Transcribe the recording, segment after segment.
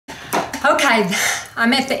Okay,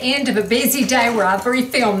 I'm at the end of a busy day where I've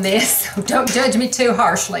refilmed this, so don't judge me too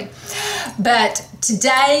harshly. But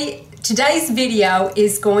today's video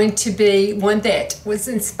is going to be one that was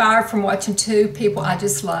inspired from watching two people I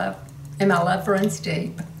just love, and my love runs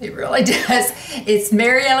deep. It really does. It's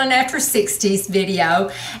Mary Ellen After 60's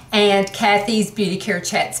video and Kathy's Beauty Care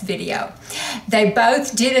Chats video. They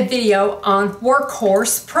both did a video on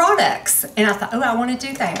Workhorse products, and I thought, oh, I want to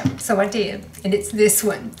do that. So I did, and it's this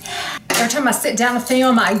one. Every time I sit down to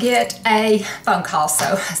film, I get a phone call,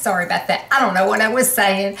 so sorry about that. I don't know what I was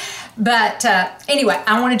saying, but anyway,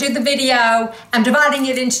 I want to do the video. I'm dividing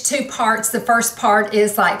it into two parts. The first part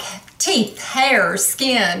is like teeth, hair,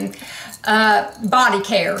 skin, body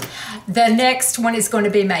care. The next one is going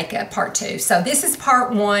to be makeup, part two. So this is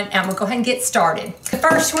part one, and we'll go ahead and get started. The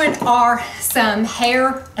first one are some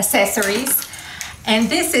hair accessories, and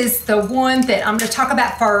this is the one that I'm going to talk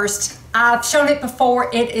about first. I've shown it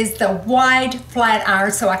before. It is the wide flat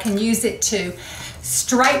iron, so I can use it to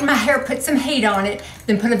straighten my hair, put some heat on it,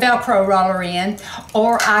 then put a Velcro roller in,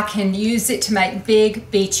 or I can use it to make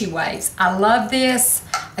big beachy waves. I love this.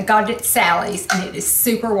 I got it at Sally's, and it is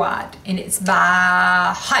super wide, and it's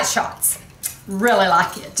by Hot Shots. Really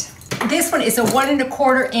like it. This one is a 1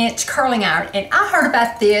 1/4 inch curling iron, and I heard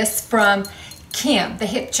about this from Kim, the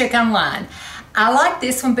hip chick online. I like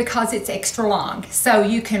this one because it's extra long, so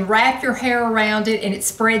you can wrap your hair around it and it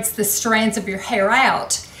spreads the strands of your hair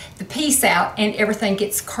out, the piece out, and everything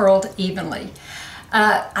gets curled evenly.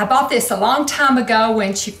 I bought this a long time ago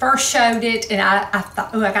when she first showed it, and I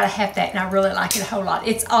thought, oh, I gotta have that, and I really like it a whole lot.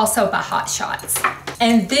 It's also by Hot Shots.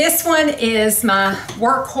 And this one is my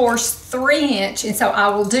Workhorse 3 inch, and so I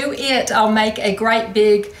will do it. I'll make a great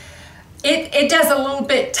big, it does a little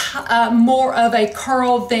bit more of a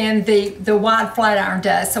curl than the wide flat iron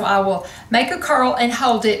does. So I will make a curl and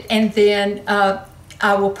hold it, and then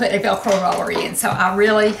I will put a Velcro roller in. So I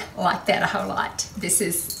really like that a whole lot. This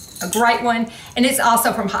is a great one, and it's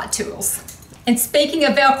also from Hot Tools. And speaking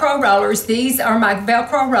of Velcro rollers, these are my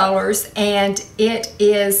Velcro rollers, and it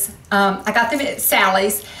is, I got them at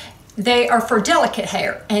Sally's. They are for delicate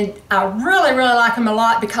hair, and I really, really like them a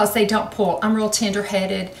lot because they don't pull. I'm real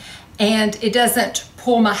tender-headed, and it doesn't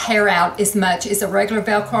pull my hair out as much as a regular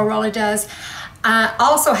Velcro roller does. I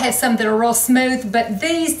also have some that are real smooth, but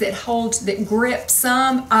these that grip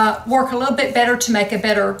some work a little bit better to make a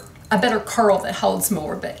better curl that holds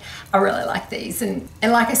more, but I really like these. And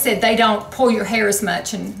like I said, they don't pull your hair as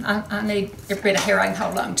much, and I need every bit of hair I can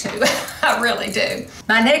hold on to. I really do.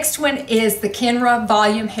 My next one is the Kenra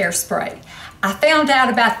Volume Hairspray. I found out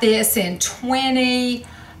about this in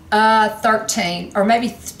 2013 or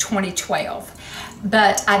maybe 2012.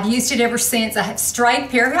 But I've used it ever since. I have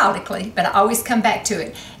sprayed periodically, but I always come back to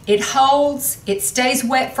it. It holds, it stays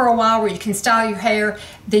wet for a while where you can style your hair,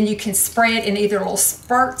 then you can spray it in either little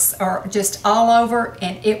spurts or just all over,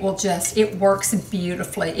 and it works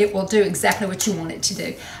beautifully. It will do exactly what you want it to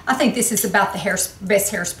do. I think this is about the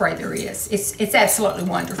best hairspray there is. It's absolutely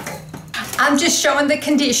wonderful. I'm just showing the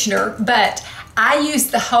conditioner, but I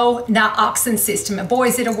use the whole Nioxin system, and boy,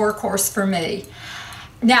 is it a workhorse for me.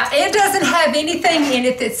 Now, it doesn't have anything in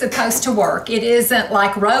it that's supposed to work. It isn't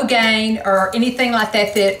like Rogaine or anything like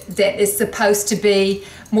that that is supposed to be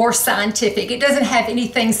more scientific. It doesn't have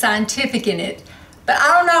anything scientific in it. But I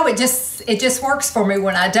don't know, it just works for me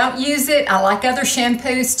when I don't use it. I like other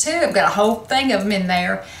shampoos too. I've got a whole thing of them in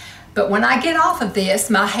there. But when I get off of this,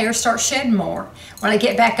 my hair starts shedding more. When I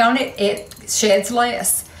get back on it, it sheds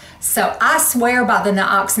less. So I swear by the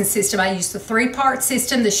Nioxin system. I use the 3-part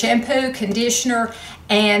system, the shampoo, conditioner,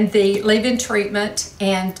 and the leave-in treatment,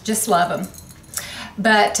 and just love them.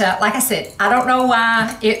 But like I said, I don't know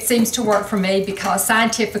why it seems to work for me, because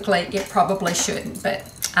scientifically it probably shouldn't, but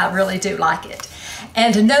I really do like it.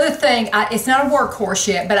 And another thing, it's not a workhorse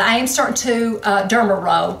yet, but I am starting to derma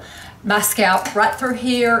roll my scalp right through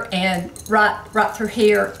here, and right through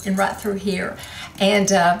here, and right through here.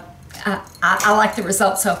 And I like the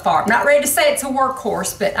results so far. I'm not ready to say it's a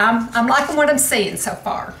workhorse, but I'm liking what I'm seeing so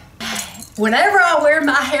far. Whenever I wear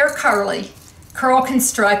my hair curly, Curl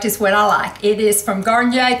Construct is what I like. It is from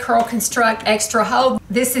Garnier Curl Construct Extra Hold.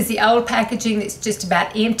 This is the old packaging that's just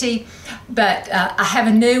about empty, but I have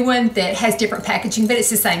a new one that has different packaging, but it's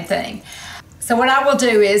the same thing. So what I will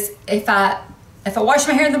do is, if I wash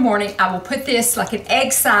my hair in the morning, I will put this, like an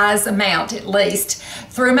egg size amount at least,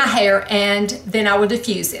 through my hair, and then I will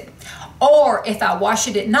diffuse it. Or if I wash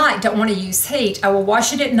it at night, don't want to use heat, I will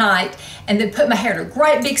wash it at night and then put my hair in a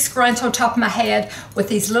great big scrunch on top of my head with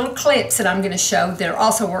these little clips that I'm going to show that are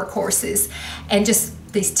also workhorses, and just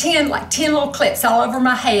these 10 little clips all over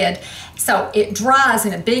my head, so it dries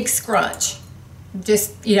in a big scrunch.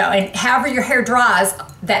 just, you know, and however your hair dries,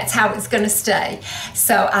 that's how it's going to stay.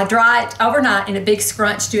 So I dry it overnight in a big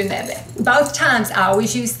scrunch doing that. Both times I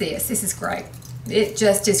always use this. This is great. It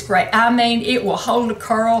just is great. I mean, it will hold a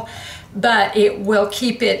curl, but it will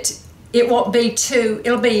keep it, it won't be too,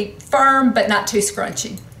 it'll be firm but not too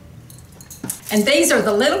scrunchy. And these are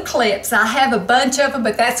the little clips. I have a bunch of them,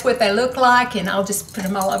 but that's what they look like, and I'll just put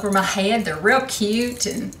them all over my head. They're real cute,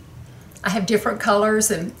 and I have different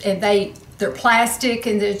colors, and they're plastic,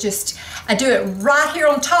 and they're just, I do it right here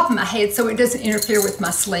on top of my head so it doesn't interfere with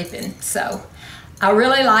my sleeping. So I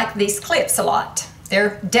really like these clips a lot.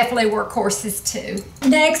 They're definitely workhorses too.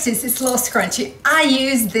 Next is this little scrunchie. I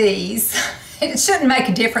use these. It shouldn't make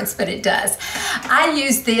a difference, but it does. I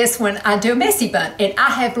use this when I do a messy bun, and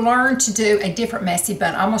I have learned to do a different messy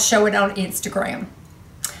bun. I'm gonna show it on Instagram.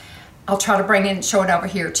 I'll try to bring it and show it over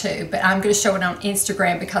here too, but I'm gonna show it on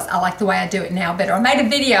Instagram because I like the way I do it now better. I made a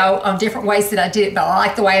video on different ways that I did it, but I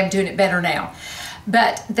like the way I'm doing it better now.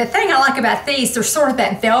 But the thing I like about these, they're sort of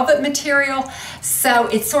that velvet material, so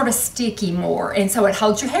it's sort of sticky more, and so it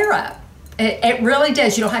holds your hair up. It really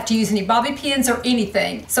does. You don't have to use any bobby pins or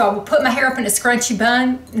anything. So I will put my hair up in a scrunchy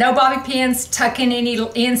bun, no bobby pins, tuck in any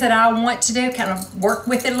ends that I want to do, kind of work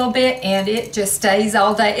with it a little bit, and it just stays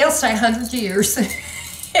all day. It'll stay 100 years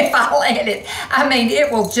if I let it. I mean,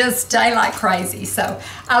 it will just stay like crazy. So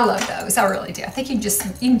I love those. I really do. I think you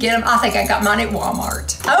can get them. I think I got mine at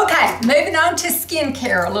Walmart. Okay, moving on to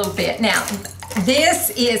skincare a little bit. Now,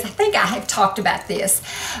 this is, I think I have talked about this,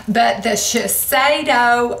 but the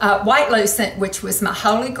Shiseido White Lucent, which was my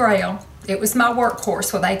holy grail. It was my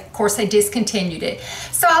workhorse. Well, of course, they discontinued it.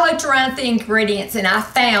 So I looked around at the ingredients, and I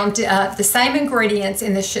found the same ingredients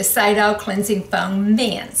in the Shiseido Cleansing Foam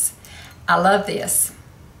Men's. I love this.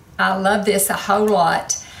 I love this a whole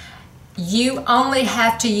lot. You only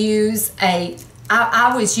have to use I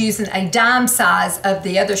was using a dime size of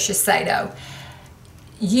the other Shiseido.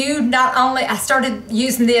 I started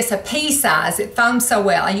using this a pea size. It foamed so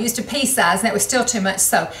well. I used a pea size, and that was still too much.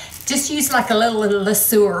 So just use like a little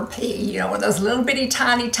LeSueur pea, you know, one of those little bitty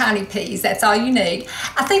tiny peas. That's all you need.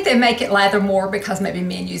 I think they make it lather more because maybe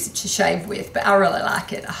men use it to shave with, but I really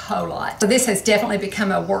like it a whole lot. So this has definitely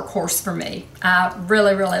become a workhorse for me. I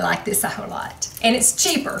really, really like this a whole lot. And it's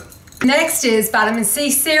cheaper. Next is Vitamin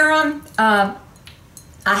C Serum. I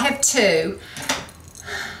have two.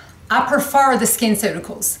 I prefer the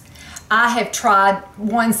Skinceuticals. I have tried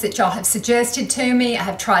ones that y'all have suggested to me. I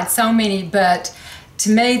have tried so many, but to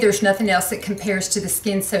me, there's nothing else that compares to the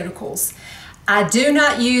Skinceuticals. I do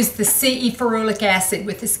not use the CE ferulic acid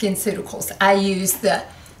with the Skinceuticals. I use the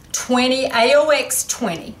AOX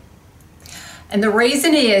 20. And the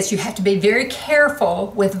reason is you have to be very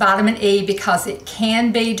careful with vitamin E because it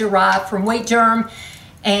can be derived from wheat germ,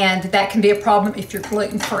 and that can be a problem if you're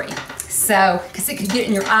gluten-free. So, because it could get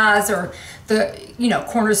in your eyes or the, you know,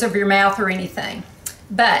 corners of your mouth or anything.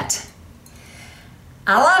 But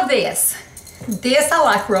I love this. This I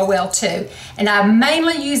like real well too. And I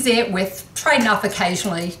mainly use it with trading off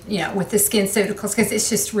occasionally, you know, with the Skinceuticals because it's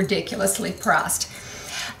just ridiculously priced.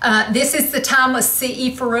 This is the Timeless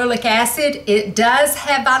CE ferulic acid. It does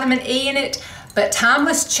have vitamin E in it, but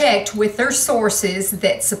Timeless checked with their sources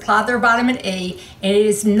that supply their vitamin E, and it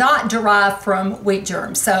is not derived from wheat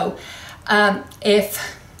germ. So if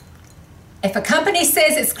a company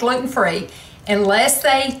says it's gluten-free, unless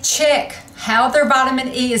they check how their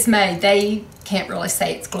vitamin E is made, they can't really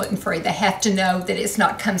say it's gluten-free. They have to know that it's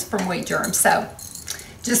not comes from wheat germ. So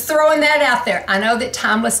just throwing that out there. I know that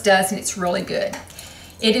Timeless does, and it's really good.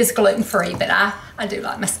 It is gluten-free, but I do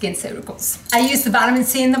like my Skinceuticals. I use the vitamin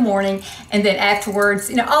C in the morning, and then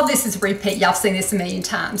afterwards, you know, all this is repeat. Y'all seen this a million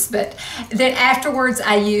times, but then afterwards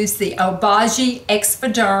I use the Obagi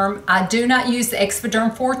Exfoderm. I do not use the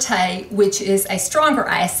Exfoderm Forte, which is a stronger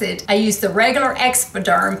acid. I use the regular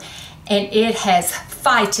Exfoderm, and it has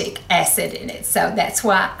phytic acid in it. So that's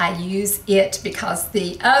why I use it, because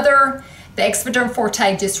the Exfoderm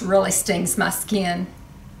Forte just really stings my skin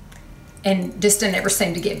and just never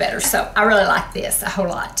seem to get better. So I really like this a whole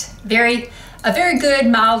lot. A very good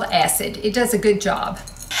mild acid. It does a good job.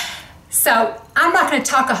 So I'm not going to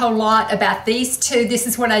talk a whole lot about these two. This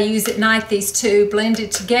is what I use at night, these two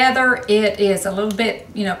blended together. It is a little bit,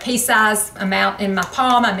 you know, pea-sized amount in my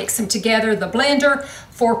palm. I mix them together. The blender,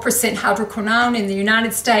 4% hydroquinone in the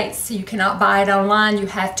United States. You cannot buy it online. You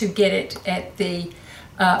have to get it at the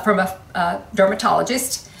from a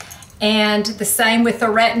dermatologist. And the same with the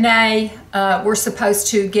Retin-A. We're supposed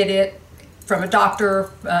to get it from a doctor,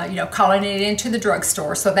 you know, calling it into the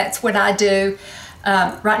drugstore. So that's what I do.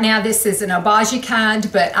 Right now this is an Obagi kind,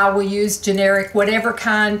 but I will use generic whatever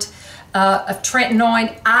kind of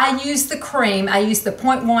Tretinoin. I use the cream. I use the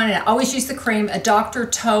 0.1 and I always use the cream. A doctor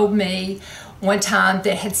told me one time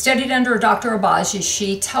that had studied under a Dr. Obagi,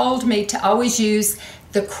 she told me to always use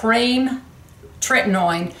the cream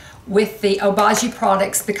Tretinoin with the Obagi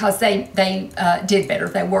products because they did better.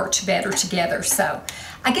 They worked better together. So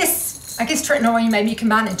I guess Tretinoin, maybe you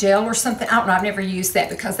combine a gel or something. I don't know. I've never used that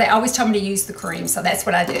because they always told me to use the cream. So that's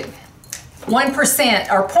what I do.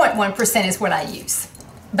 1% or 0.1% is what I use.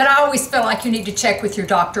 But I always feel like you need to check with your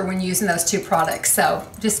doctor when using those two products. So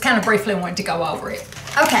just kind of briefly wanted to go over it.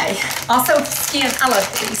 Okay, also skin, I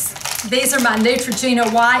love these. These are my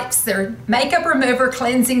Neutrogena Wipes. They're makeup remover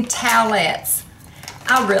cleansing towelettes.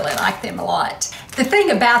 I really like them a lot. The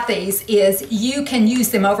thing about these is you can use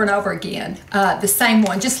them over and over again, the same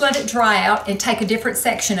one. Just let it dry out and take a different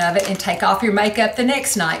section of it and take off your makeup the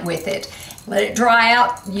next night with it. Let it dry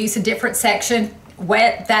out, use a different section,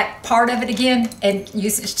 wet that part of it again, and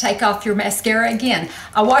use it to take off your mascara again.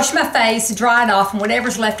 I wash my face, dry it off, and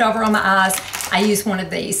whatever's left over on my eyes, I use one of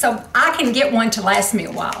these. So I can get one to last me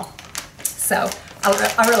a while. So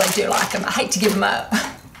I really do like them. I hate to give them up.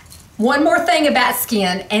 One more thing about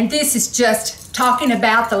skin, and this is just talking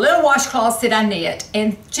about the little washcloths that I knit.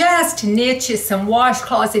 And just knit you some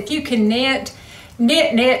washcloths. If you can knit,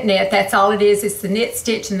 that's all it is. It's the knit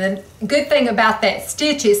stitch. And the good thing about that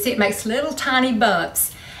stitch is it makes little tiny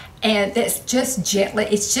bumps. And that's just gently,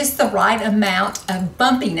 it's just the right amount of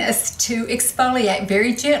bumpiness to exfoliate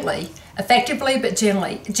very gently. Effectively, but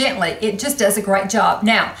gently. It just does a great job.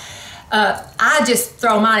 Now, I just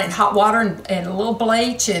throw mine in hot water and a little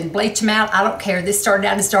bleach and bleach them out. I don't care. This started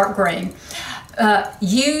out as dark green.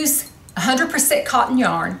 Use 100% cotton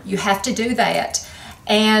yarn. You have to do that.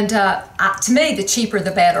 And to me, the cheaper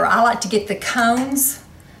the better. I like to get the cones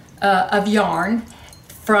of yarn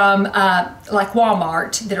from like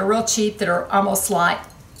Walmart that are real cheap, that are almost like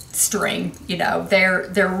string. You know,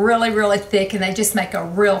 they're really, really thick, and they just make a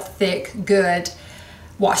real thick, good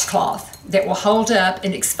washcloth that will hold up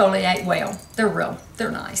and exfoliate well.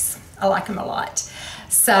 They're nice. I like them a lot.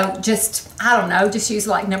 So just, I don't know, just use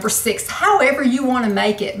like number 6, however you want to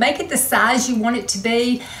make it. Make it the size you want it to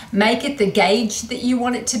be. Make it the gauge that you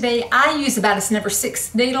want it to be. I use about a number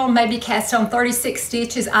 6 needle, maybe cast on 36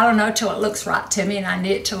 stitches. I don't know, till it looks right to me, and I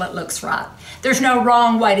knit till it looks right. There's no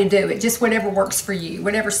wrong way to do it, just whatever works for you,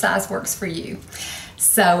 whatever size works for you.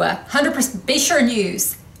 So 100%, be sure and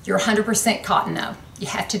use your 100% cotton though. You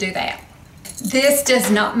have to do that. This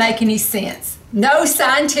does not make any sense. No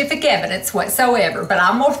scientific evidence whatsoever, but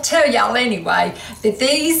I'm going to tell y'all anyway that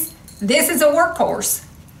this is a Workhorse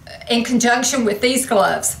in conjunction with these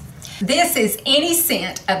gloves. This is any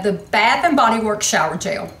scent of the Bath & Body Works shower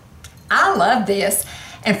gel. I love this,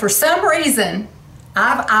 and for some reason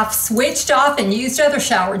I've switched off and used other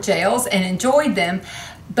shower gels and enjoyed them,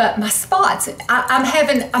 but my spots,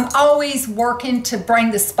 I'm always working to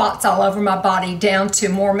bring the spots all over my body down to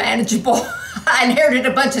more manageable. I inherited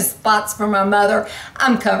a bunch of spots from my mother.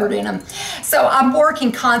 I'm covered in them. So I'm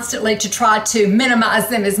working constantly to try to minimize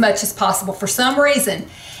them as much as possible. For some reason,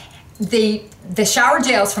 the shower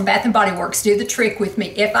gels from Bath & Body Works do the trick with me.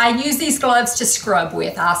 If I use these gloves to scrub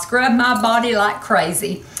with, I scrub my body like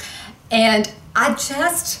crazy. And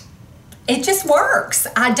it just works.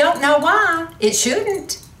 I don't know why. It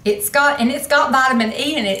shouldn't. It's got vitamin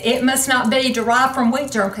E in it. It must not be derived from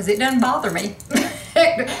wheat germ because it doesn't bother me.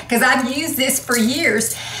 Because I've used this for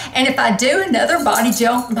years. And if I do another body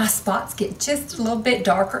gel, my spots get just a little bit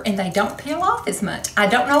darker and they don't peel off as much. I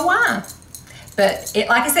don't know why. But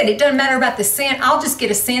like I said, it doesn't matter about the scent. I'll just get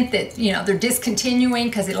a scent that, you know, they're discontinuing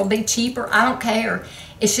because it'll be cheaper. I don't care.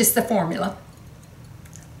 It's just the formula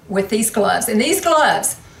with these gloves. And these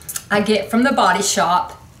gloves I get from the Body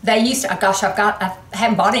Shop. They used to, gosh, I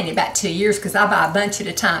haven't bought any about 2 years because I buy a bunch at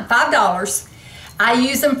a time. $5. I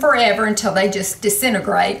use them forever until they just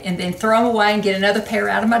disintegrate and then throw them away and get another pair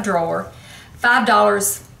out of my drawer.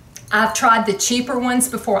 $5. I've tried the cheaper ones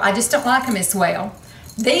before. I just don't like them as well.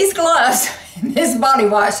 These gloves and this body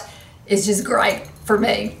wash is just great for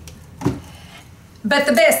me. But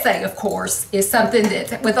the best thing, of course, is something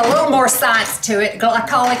that with a little more science to it,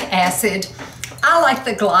 glycolic acid. I like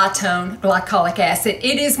the Glytone glycolic acid.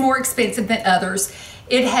 It is more expensive than others.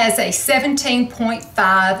 It has a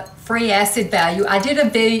 17.5 free acid value. I did a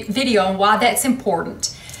video on why that's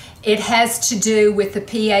important. It has to do with the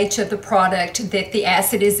pH of the product that the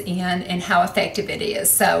acid is in and how effective it is.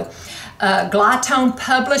 So Glytone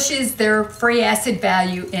publishes their free acid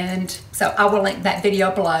value, and so I will link that video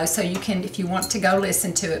below so you can, if you want to go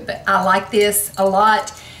listen to it. But I like this a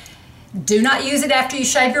lot. Do not use it after you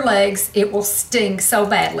shave your legs. It will sting so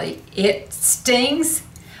badly. It stings.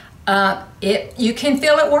 You can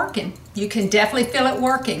feel it working. You can definitely feel it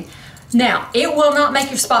working. Now, it will not make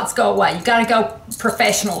your spots go away. You got to go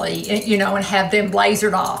professionally, you know, and have them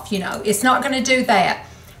lasered off, you know. It's not going to do that.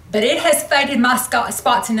 But it has faded my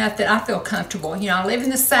spots enough that I feel comfortable. You know, I live in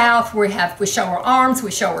the South. We show our arms,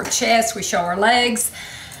 we show our chest, we show our legs,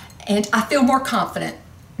 and I feel more confident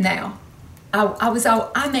now. I've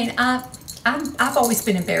always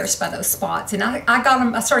been embarrassed by those spots, and I got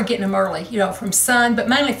them. I started getting them early, you know, from son, but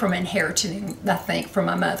mainly from inheriting, I think, from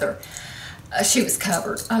my mother. She was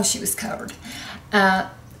covered. Oh, she was covered.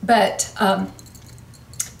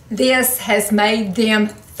 This has made them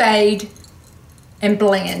fade and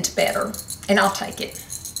blend better, and I'll take it.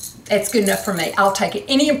 It's good enough for me. I'll take it.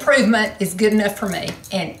 Any improvement is good enough for me,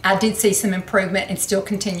 and I did see some improvement and still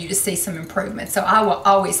continue to see some improvement, so I will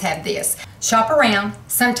always have this. Shop around.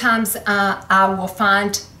 Sometimes I will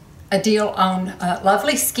find a deal on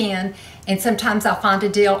Lovely Skin, and sometimes I'll find a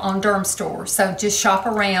deal on Derm Store, so just shop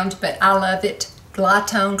around, but I love it.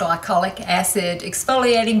 Glytone Glycolic Acid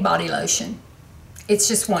Exfoliating Body Lotion. It's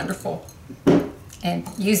just wonderful. And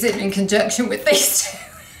use it in conjunction with these two.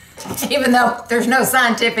 Even though there's no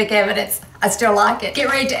scientific evidence, I still like it. Get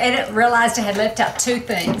ready to edit, realized I had left out two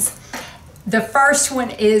things. The first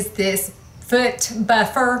one is this foot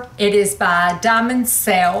buffer. It is by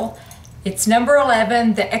Diamancel. It's number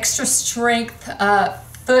 11, the extra strength I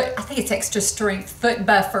think it's extra strength foot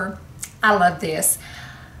buffer. I love this.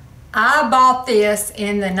 I bought this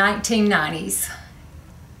in the 1990s,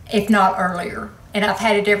 if not earlier, and I've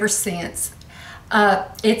had it ever since.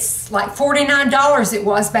 It's like $49 it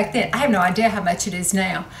was back then. I have no idea how much it is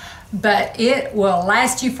now, but it will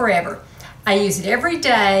last you forever. I use it every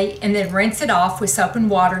day and then rinse it off with soap and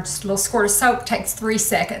water. Just a little squirt of soap, takes 3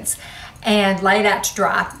 seconds, and lay it out to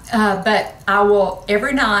dry. But I will,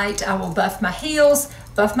 every night, I will buff my heels,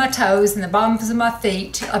 buff my toes and the bottoms of my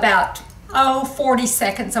feet, about 40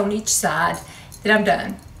 seconds on each side, then I'm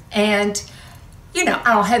done. And you know,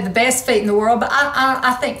 I don't have the best feet in the world, but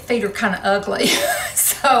I think feet are kind of ugly.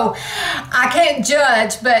 So I can't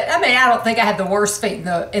judge, but I mean, I don't think I have the worst feet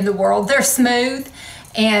in the world. They're smooth,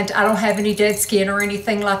 and I don't have any dead skin or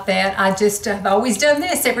anything like that. I just have always done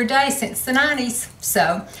this every day since the 90s.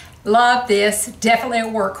 So love this, definitely a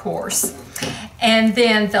workhorse. And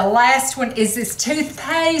then the last one is this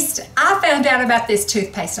toothpaste. I found out about this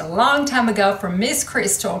toothpaste a long time ago from Miss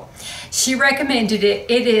Crystal. She recommended it.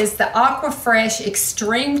 It is the AquaFresh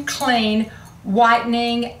Extreme Clean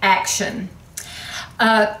Whitening Action.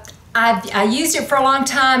 I used it for a long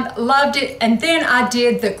time, loved it, and then I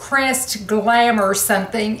did the Crest Glam or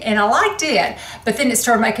something, and I liked it, but then it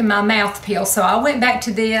started making my mouth peel, so I went back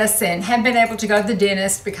to this and haven't been able to go to the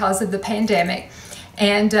dentist because of the pandemic.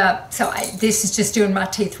 And this is just doing my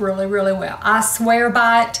teeth really, really well. I swear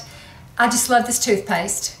by it. I just love this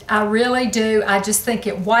toothpaste. I really do. I just think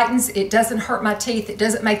it whitens. It doesn't hurt my teeth. It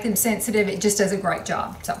doesn't make them sensitive. It just does a great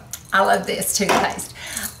job. So I love this toothpaste.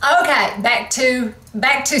 Okay, back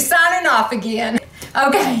to signing off again.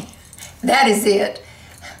 Okay, that is it.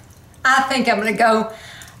 I think I'm gonna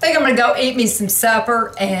go eat me some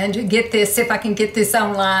supper and get this, see if I can get this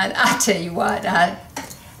online. I tell you what,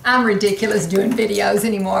 I'm ridiculous doing videos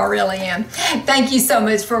anymore, I really am. Thank you so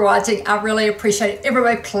much for watching. I really appreciate it.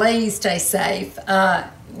 Everybody, please stay safe.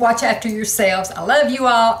 Watch after yourselves. I love you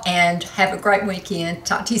all, and have a great weekend.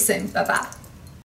 Talk to you soon. Bye-bye.